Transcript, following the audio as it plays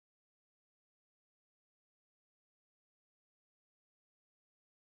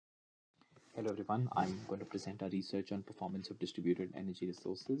Hello everyone, I'm going to present our research on performance of distributed energy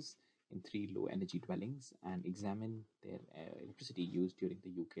resources in three low energy dwellings and examine their electricity use during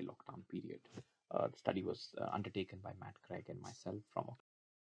the UK lockdown period. The study was undertaken by Matt Craig and myself from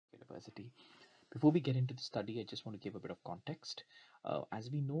Oxford University. Before we get into the study, I just want to give a bit of context.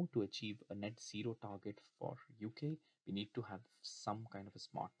 As we know, to achieve a net zero target for UK, we need to have some kind of a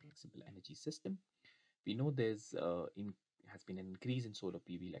smart flexible energy system. We know has been an increase in solar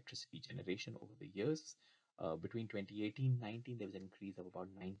PV electricity generation over the years. Between 2018-19, there was an increase of about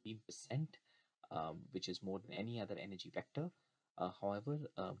 19%, which is more than any other energy vector. However,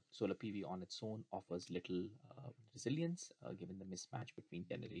 solar PV on its own offers little resilience given the mismatch between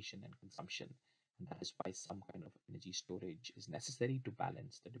generation and consumption. And that is why some kind of energy storage is necessary to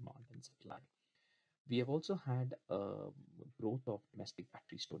balance the demand and supply. We have also had growth of domestic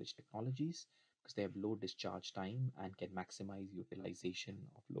battery storage technologies because they have low discharge time and can maximize utilization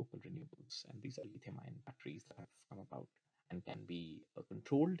of local renewables. And these are lithium-ion batteries that have come about and can be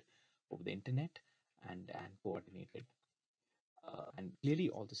controlled over the internet and coordinated. And clearly,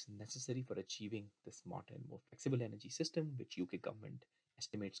 all this is necessary for achieving the smarter and more flexible energy system, which UK government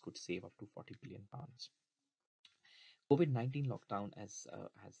estimates could save up to £40 billion. COVID-19 lockdown has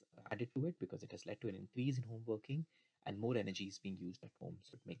added to it because it has led to an increase in home working and more energy is being used at home.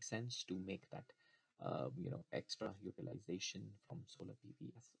 So it makes sense to make that extra utilization from solar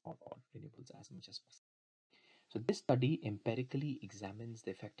PV or renewables as much as possible. So this study empirically examines the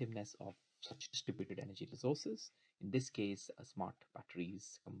effectiveness of such distributed energy resources, in this case, smart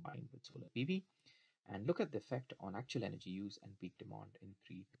batteries combined with solar PV, and look at the effect on actual energy use and peak demand in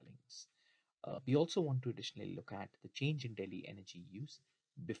three dwellings. We also want to additionally look at the change in daily energy use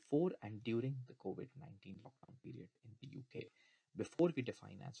before and during the COVID-19 lockdown period in the UK. Before we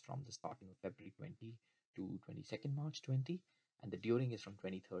define as from the starting of February 20 to 22nd March 20, and the during is from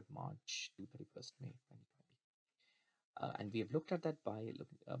 23rd March to 31st May 2020. And we have looked at that by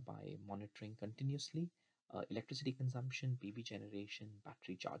monitoring continuously electricity consumption, PV generation,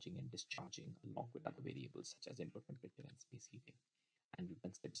 battery charging and discharging, along with other variables such as input temperature and space heating. And we've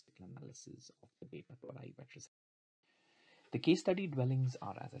done statistical analysis of the data to arrive at results. The case study dwellings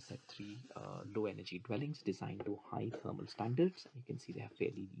are, as I said, three low energy dwellings designed to high thermal standards. You can see they have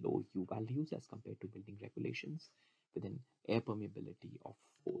fairly low U values as compared to building regulations with an air permeability of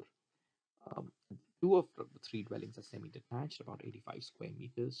 4. Two of the three dwellings are semi-detached, about 85 square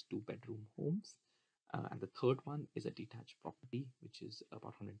meters, 2-bedroom homes. And the third one is a detached property, which is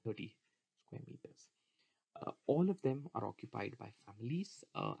about 130 square meters. All of them are occupied by families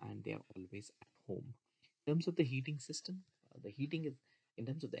and they are always at home. In terms of the heating system, in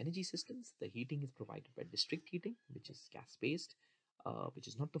terms of the energy systems, the heating is provided by district heating, which is gas-based, which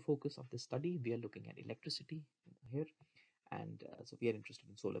is not the focus of this study. We are looking at electricity here. And so we are interested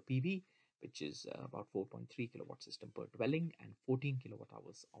in solar PV, which is about 4.3 kilowatt system per dwelling and 14 kilowatt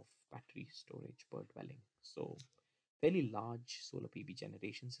hours of battery storage per dwelling. So fairly large solar PV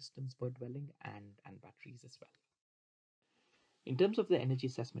generation systems per dwelling and batteries as well. In terms of the energy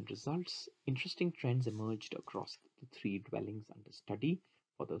assessment results, interesting trends emerged across the three dwellings under study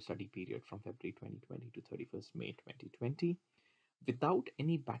for the study period from February 2020 to 31st May 2020. Without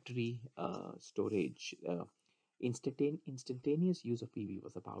any battery storage, instantaneous use of PV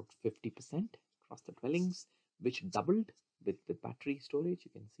was about 50% across the dwellings, which doubled with the battery storage.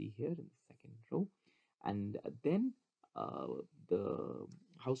 You can see here in the second row. And then the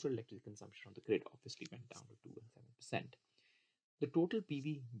household electricity consumption on the grid obviously went down to 2 and 7%. The total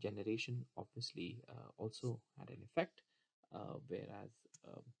PV generation obviously also had an effect, whereas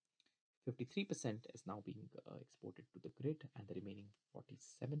 53% is now being exported to the grid, and the remaining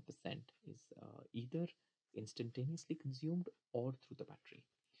 47% is either instantaneously consumed or through the battery.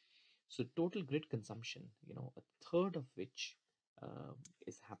 So total grid consumption, a third of which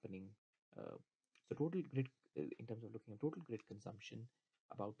is happening. So total grid, in terms of looking at total grid consumption,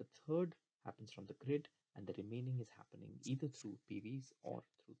 about a third happens from the grid, and the remaining is happening either through PVs or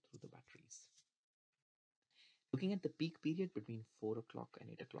through the batteries. Looking at the peak period between 4 o'clock and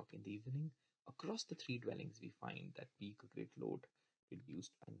 8 o'clock in the evening, across the three dwellings, we find that peak grid load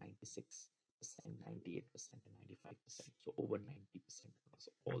reduced by 96%, 98%, and 95%. So over 90% across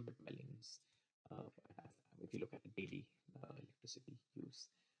all the dwellings, if you look at the daily electricity use,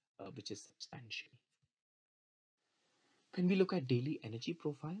 which is substantial. When we look at daily energy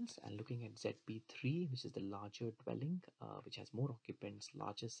profiles and looking at ZP3, which is the larger dwelling, which has more occupants,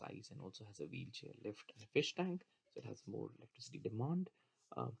 larger size, and also has a wheelchair lift and a fish tank, so it has more electricity demand.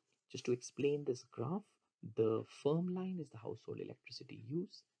 Just to explain this graph, the firm line is the household electricity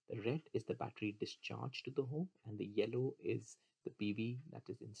use, Red is the battery discharge to the home, and the yellow is the PV that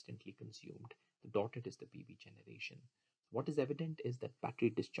is instantly consumed. The dotted is the PV generation. What is evident is that battery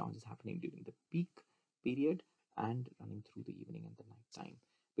discharge is happening during the peak period and running through the evening and the night time.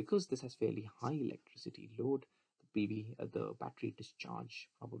 Because this has fairly high electricity load, the battery discharge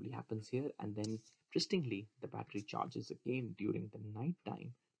probably happens here, and then interestingly, the battery charges again during the night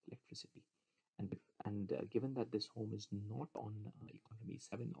time electricity. And given that this home is not on economy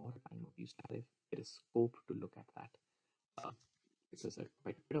 7 or time of use tariff, there is scope to look at that uh, because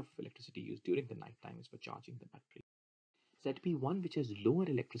quite a bit of electricity used during the night time is for charging the battery. ZP1, which has lower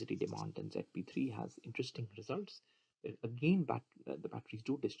electricity demand than ZP3, has interesting results. Again, the batteries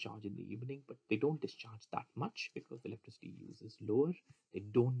do discharge in the evening, but they don't discharge that much because the electricity use is lower. They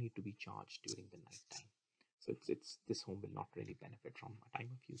don't need to be charged during the night time. So it's this home will not really benefit from a time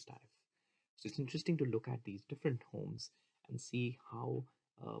of use tariff. So it's interesting to look at these different homes and see how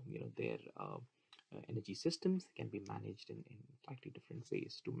their energy systems can be managed in slightly different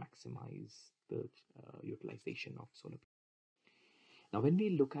ways to maximize the utilization of solar. Now, when we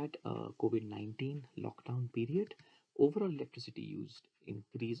look at COVID-19 lockdown period, overall electricity used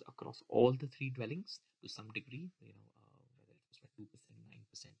increased across all the three dwellings to some degree, whether it was by 2%,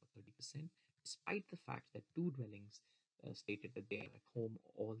 9%, or 30%, despite the fact that two dwellings stated that they are at home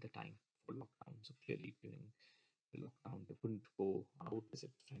all the time for lockdown. So clearly during the lockdown, they couldn't go out,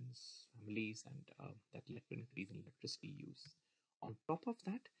 visit friends, families, and that led to an increase in electricity use. On top of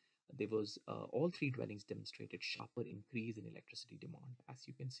that, there was all three dwellings demonstrated sharper increase in electricity demand, as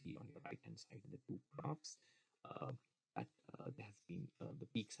you can see on your right hand side in the two graphs. Uh, that there has been the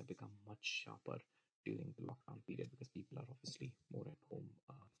peaks have become much sharper during the lockdown period because people are obviously more at home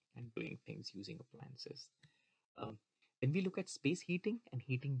and doing things using appliances. Um, when we look at space heating and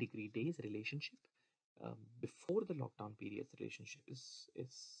heating degree days relationship, before the lockdown period, the relationship is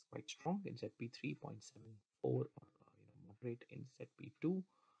quite strong in ZP 3.74 or moderate in ZP2,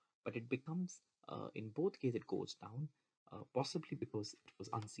 but it becomes in both cases it goes down, possibly because it was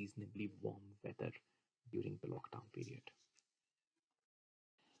unseasonably warm weather during the lockdown period.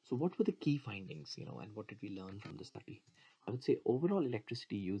 So what were the key findings, and what did we learn from the study? I would say overall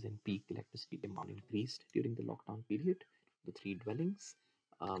electricity use and peak electricity demand increased during the lockdown period. The three dwellings,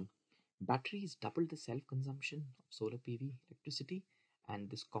 um, batteries doubled the self-consumption of solar PV electricity, and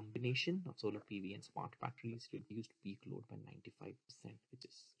this combination of solar PV and smart batteries reduced peak load by 95%, which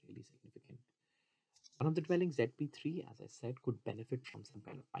is really significant. One of the dwellings, ZP3, as I said, could benefit from some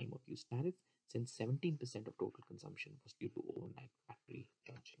kind of time of use tariff since 17% of total consumption was due to overnight battery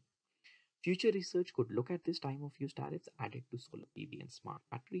charging. Future research could look at this time of use tariffs added to solar PV and smart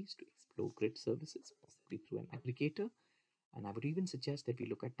batteries to explore grid services, possibly through an aggregator. And I would even suggest that we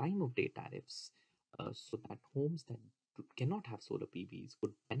look at time of day tariffs so that homes that cannot have solar PVs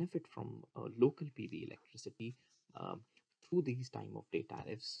could benefit from local PV electricity um, through these time of day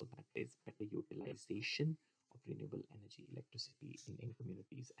tariffs so that there's better utilization of renewable energy electricity in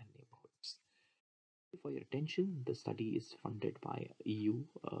communities and neighborhoods. For your attention, the study is funded by EU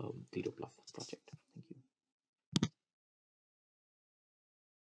Zero Plus project.